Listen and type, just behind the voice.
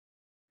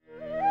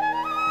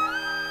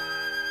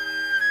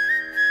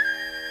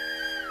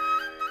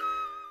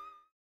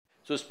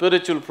So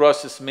spiritual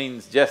process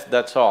means just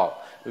that's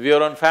all. We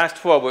are on fast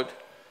forward,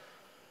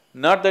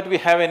 not that we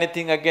have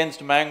anything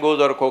against mangoes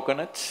or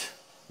coconuts,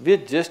 we're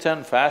just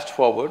on fast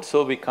forward,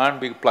 so we can't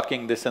be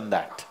plucking this and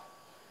that.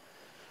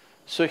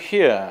 So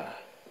here,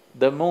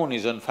 the moon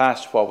is on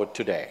fast forward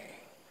today.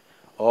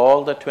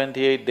 All the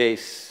 28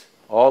 days,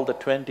 all the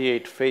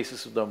 28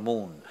 phases of the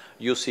moon,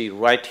 you see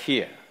right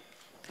here.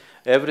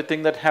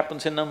 Everything that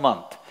happens in a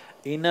month,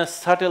 in a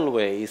subtle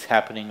way, is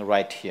happening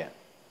right here.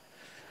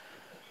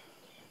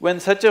 When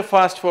such a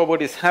fast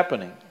forward is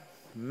happening,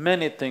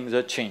 many things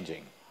are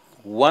changing.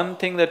 One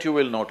thing that you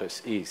will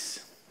notice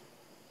is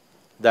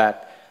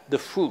that the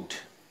food,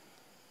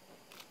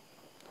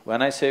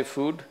 when I say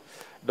food,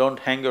 don't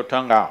hang your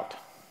tongue out.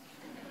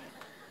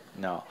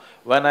 No,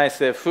 when I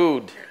say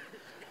food,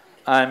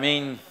 I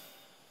mean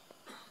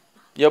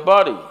your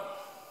body.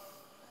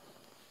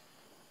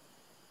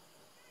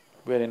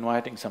 We're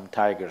inviting some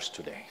tigers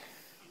today.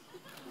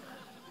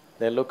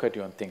 They look at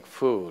you and think,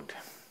 food.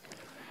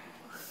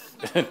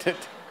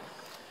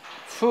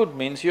 Food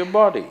means your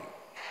body.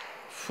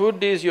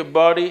 Food is your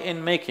body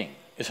in making,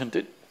 isn't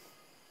it?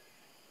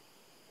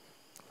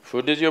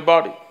 Food is your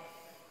body.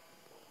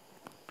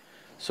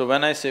 So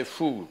when I say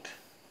food,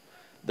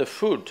 the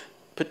food,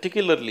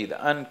 particularly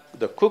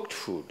the cooked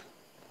food,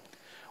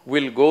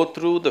 will go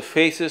through the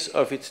phases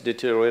of its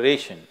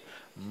deterioration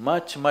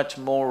much, much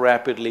more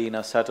rapidly in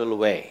a subtle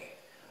way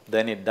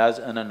than it does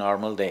on a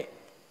normal day.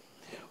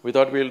 We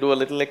thought we'll do a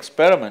little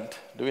experiment.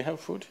 Do we have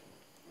food?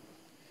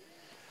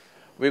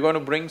 We're going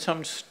to bring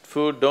some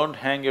food, don't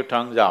hang your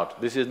tongues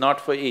out. This is not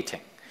for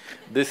eating.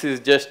 This is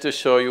just to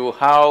show you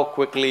how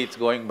quickly it's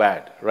going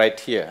bad, right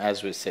here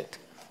as we sit.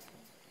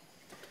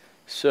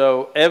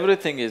 So,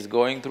 everything is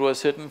going through a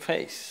certain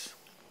phase.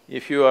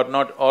 If you are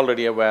not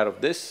already aware of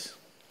this,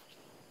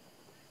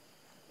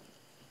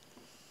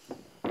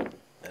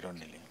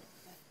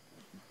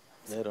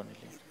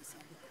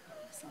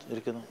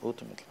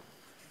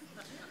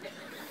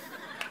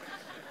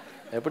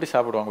 எப்படி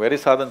சாப்பிடுவாங்க? வெறி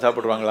சாதம்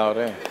சாப்பிடுவாங்களா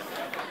அவரு?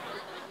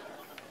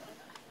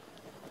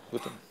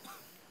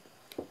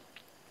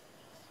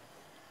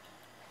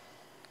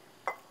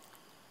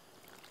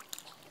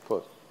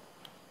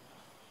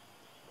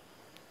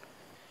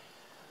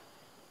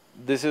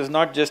 This is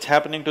not just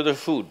happening to the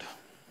food,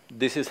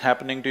 this is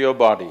happening to your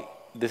body,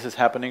 this is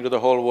happening to the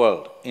whole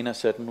world in a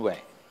certain way.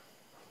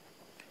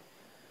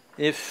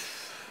 If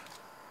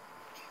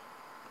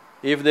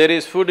there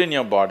is food in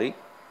your body,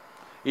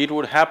 it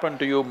would happen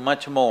to you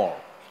much more.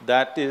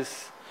 That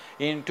is,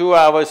 in 2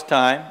 hours'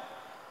 time,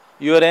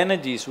 your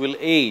energies will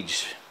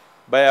age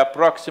by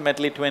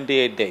approximately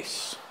 28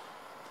 days.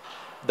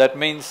 That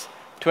means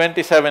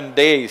 27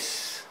 days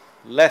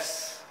less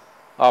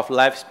of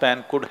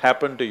lifespan could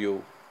happen to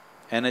you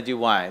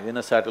energy-wise in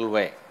a subtle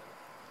way.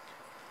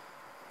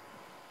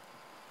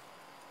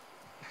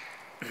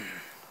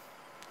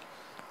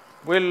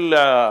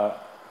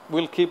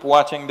 We'll keep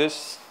watching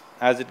this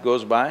as it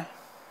goes by.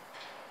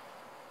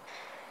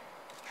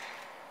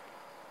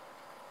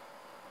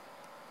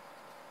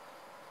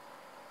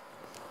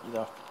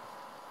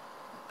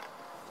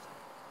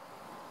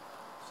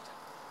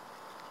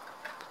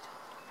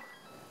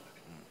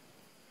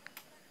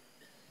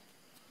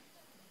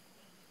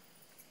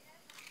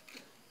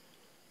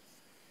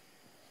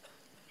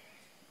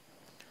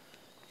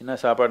 என்ன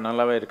சாப்பாடு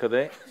நல்லாவே இருக்குது,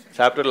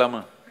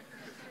 சாப்பிட்டுடலாமா?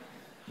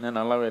 இன்னும்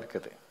நல்லாவே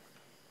இருக்குது.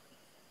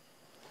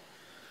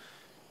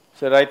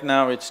 So right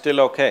now it's still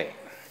okay.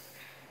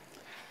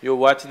 You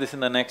watch this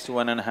in the next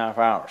 1.5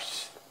 hours.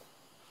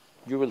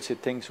 You will see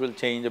things will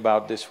change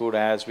about this food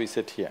as we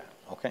sit here,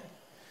 okay?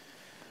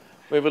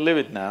 We will leave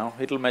it now,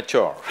 it'll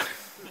mature.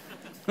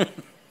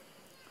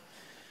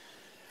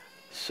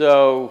 So,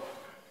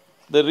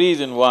 the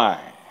reason why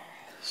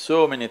so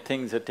many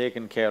things are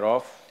taken care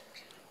of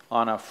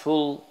on a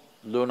full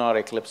lunar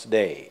eclipse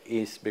day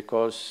is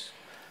because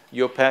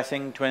you're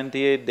passing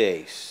 28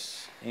 days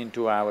in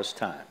 2 hours'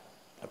 time,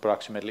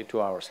 approximately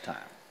 2 hours'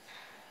 time.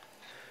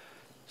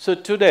 So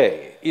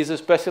today is a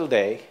special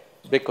day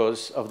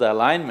because of the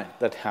alignment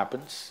that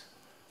happens.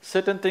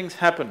 Certain things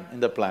happen in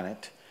the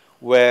planet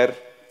where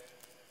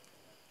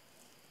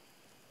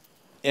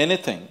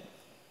anything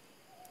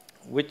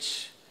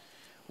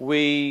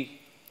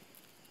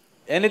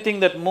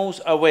that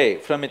moves away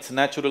from its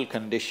natural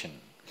condition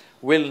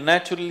will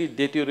naturally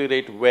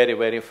deteriorate very,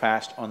 very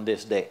fast on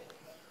this day.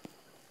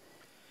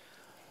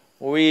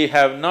 We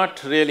have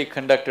not really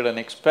conducted an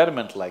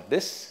experiment like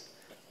this,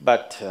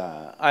 but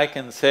I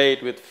can say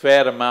it with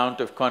fair amount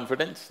of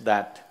confidence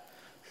that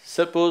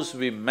suppose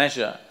we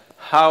measure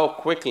how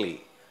quickly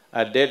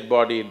a dead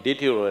body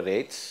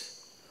deteriorates,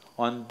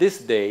 on this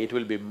day it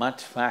will be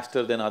much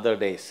faster than other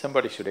days.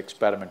 Somebody should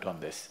experiment on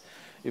this.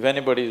 If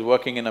anybody is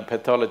working in a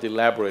pathology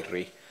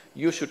laboratory,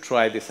 you should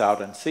try this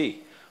out and see.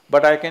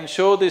 But I can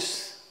show this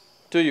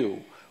to you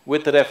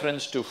with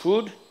reference to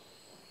food,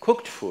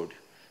 cooked food,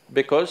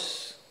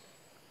 because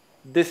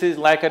this is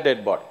like a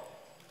dead body.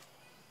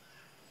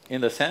 In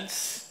the sense,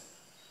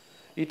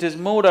 it has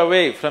moved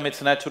away from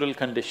its natural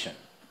condition.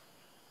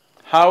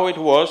 how it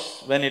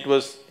was when it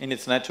was in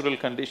its natural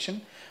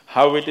condition,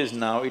 how it is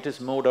now, it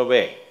has moved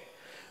away.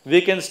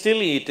 We can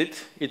still eat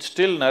it, it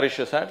still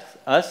nourishes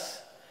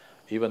us,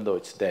 even though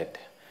it's dead.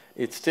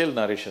 It still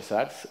nourishes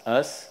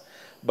us,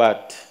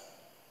 but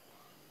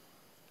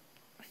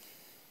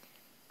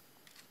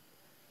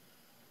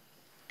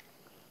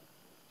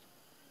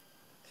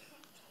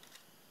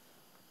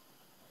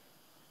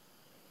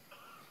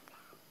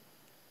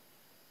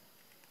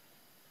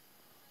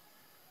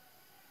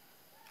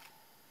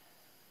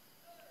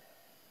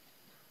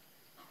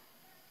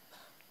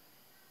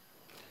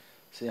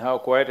see how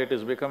quiet it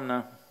has become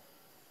now?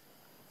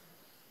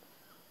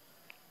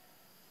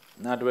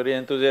 Not very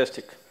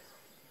enthusiastic.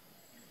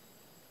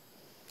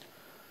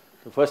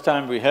 The first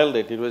time we held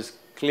it, it was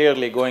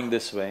clearly going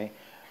this way.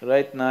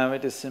 Right now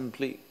it is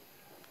simply…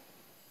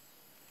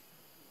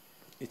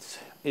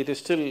 it is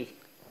still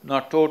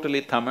not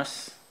totally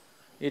tamas,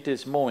 it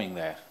is moving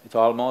there, it's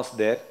almost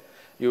there.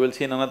 You will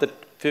see in another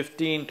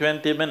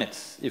 15–20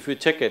 minutes, if you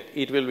check it,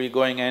 it will be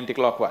going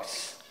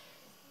anti-clockwise.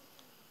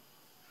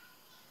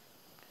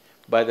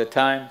 By the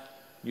time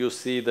you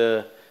see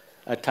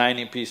a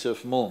tiny piece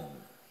of moon,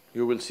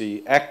 you will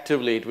see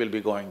actively it will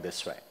be going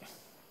this way.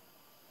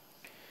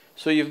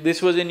 So if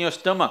this was in your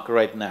stomach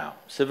right now,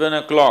 7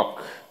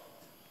 o'clock,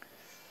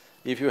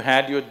 if you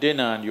had your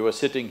dinner and you were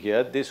sitting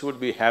here, this would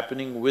be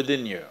happening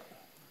within you.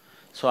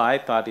 So I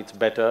thought it's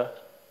better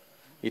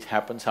it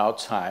happens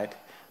outside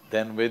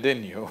than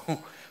within you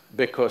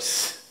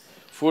because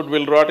food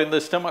will rot in the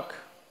stomach.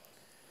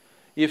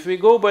 If we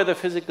go by the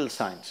physical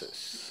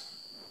sciences,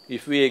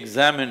 if we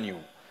examine you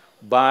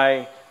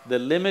by the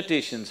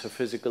limitations of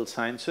physical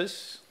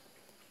sciences,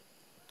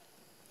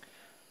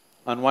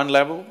 on one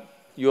level,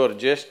 you are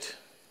just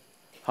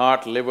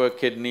heart, liver,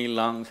 kidney,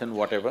 lungs and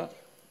whatever.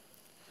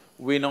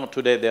 We know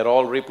today they're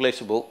all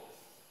replaceable.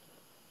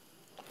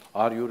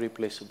 Are you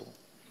replaceable?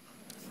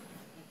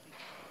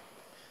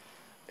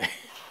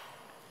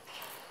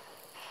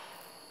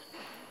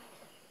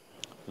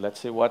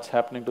 Let's see what's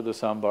happening to the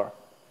sambar.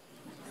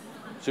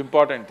 It's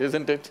important,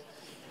 isn't it?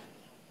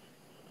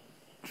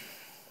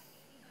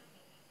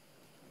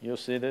 You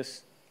see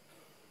this?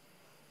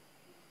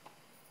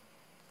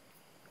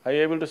 Are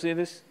you able to see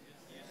this?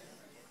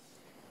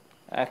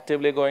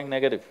 Actively going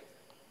negative.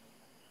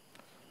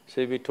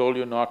 See, we told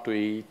you not to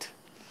eat.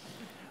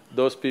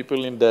 Those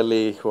people in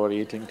Delhi who are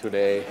eating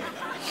today,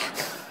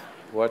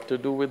 what to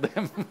do with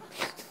them?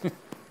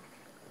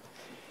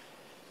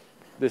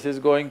 This is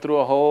going through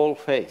a whole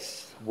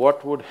phase.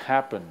 What would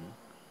happen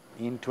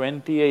in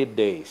 28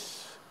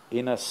 days,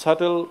 in a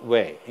subtle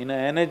way, in an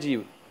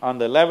energy, on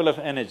the level of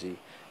energy,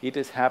 it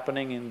is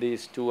happening in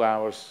these 2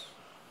 hours'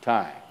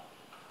 time.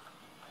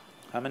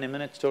 How many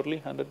minutes totally?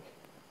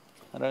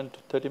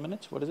 130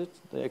 minutes? What is it,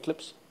 the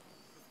eclipse?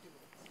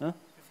 Huh?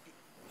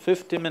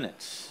 50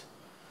 minutes.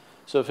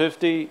 So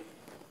 50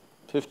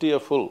 are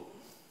full,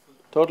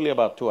 totally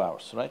about 2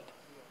 hours, right?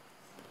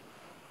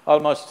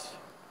 Almost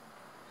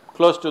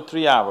close to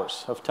 3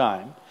 hours of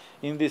time.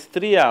 In these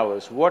 3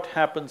 hours, what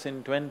happens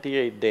in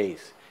 28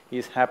 days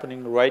is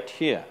happening right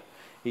here.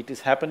 It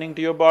is happening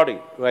to your body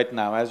right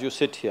now as you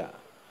sit here.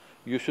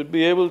 You should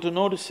be able to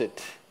notice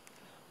it,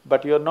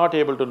 but you're not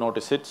able to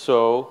notice it,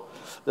 so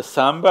the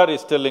sambar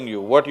is telling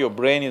you what your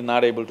brain is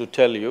not able to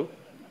tell you.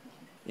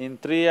 In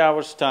 3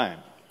 hours' time,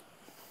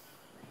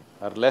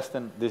 or less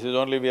than… this is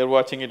only… we are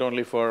watching it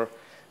only for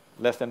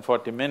less than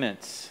 40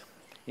 minutes.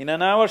 In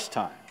an hour's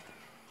time,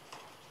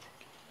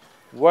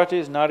 what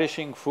is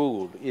nourishing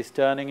food is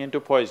turning into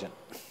poison.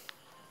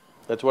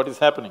 That's what is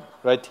happening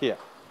right here.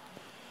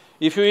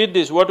 If you eat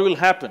this, what will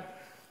happen?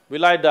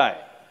 Will I die?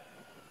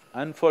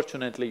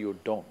 Unfortunately, you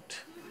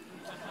don't.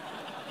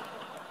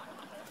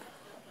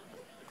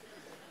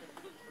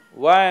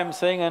 Why I'm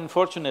saying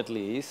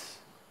unfortunately is,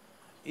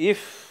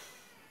 if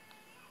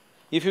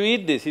you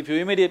eat this, if you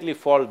immediately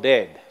fall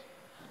dead,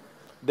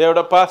 they would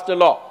have passed a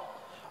law.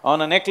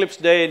 On an eclipse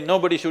day,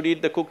 nobody should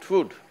eat the cooked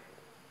food.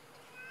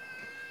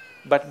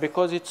 But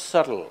because it's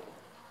subtle,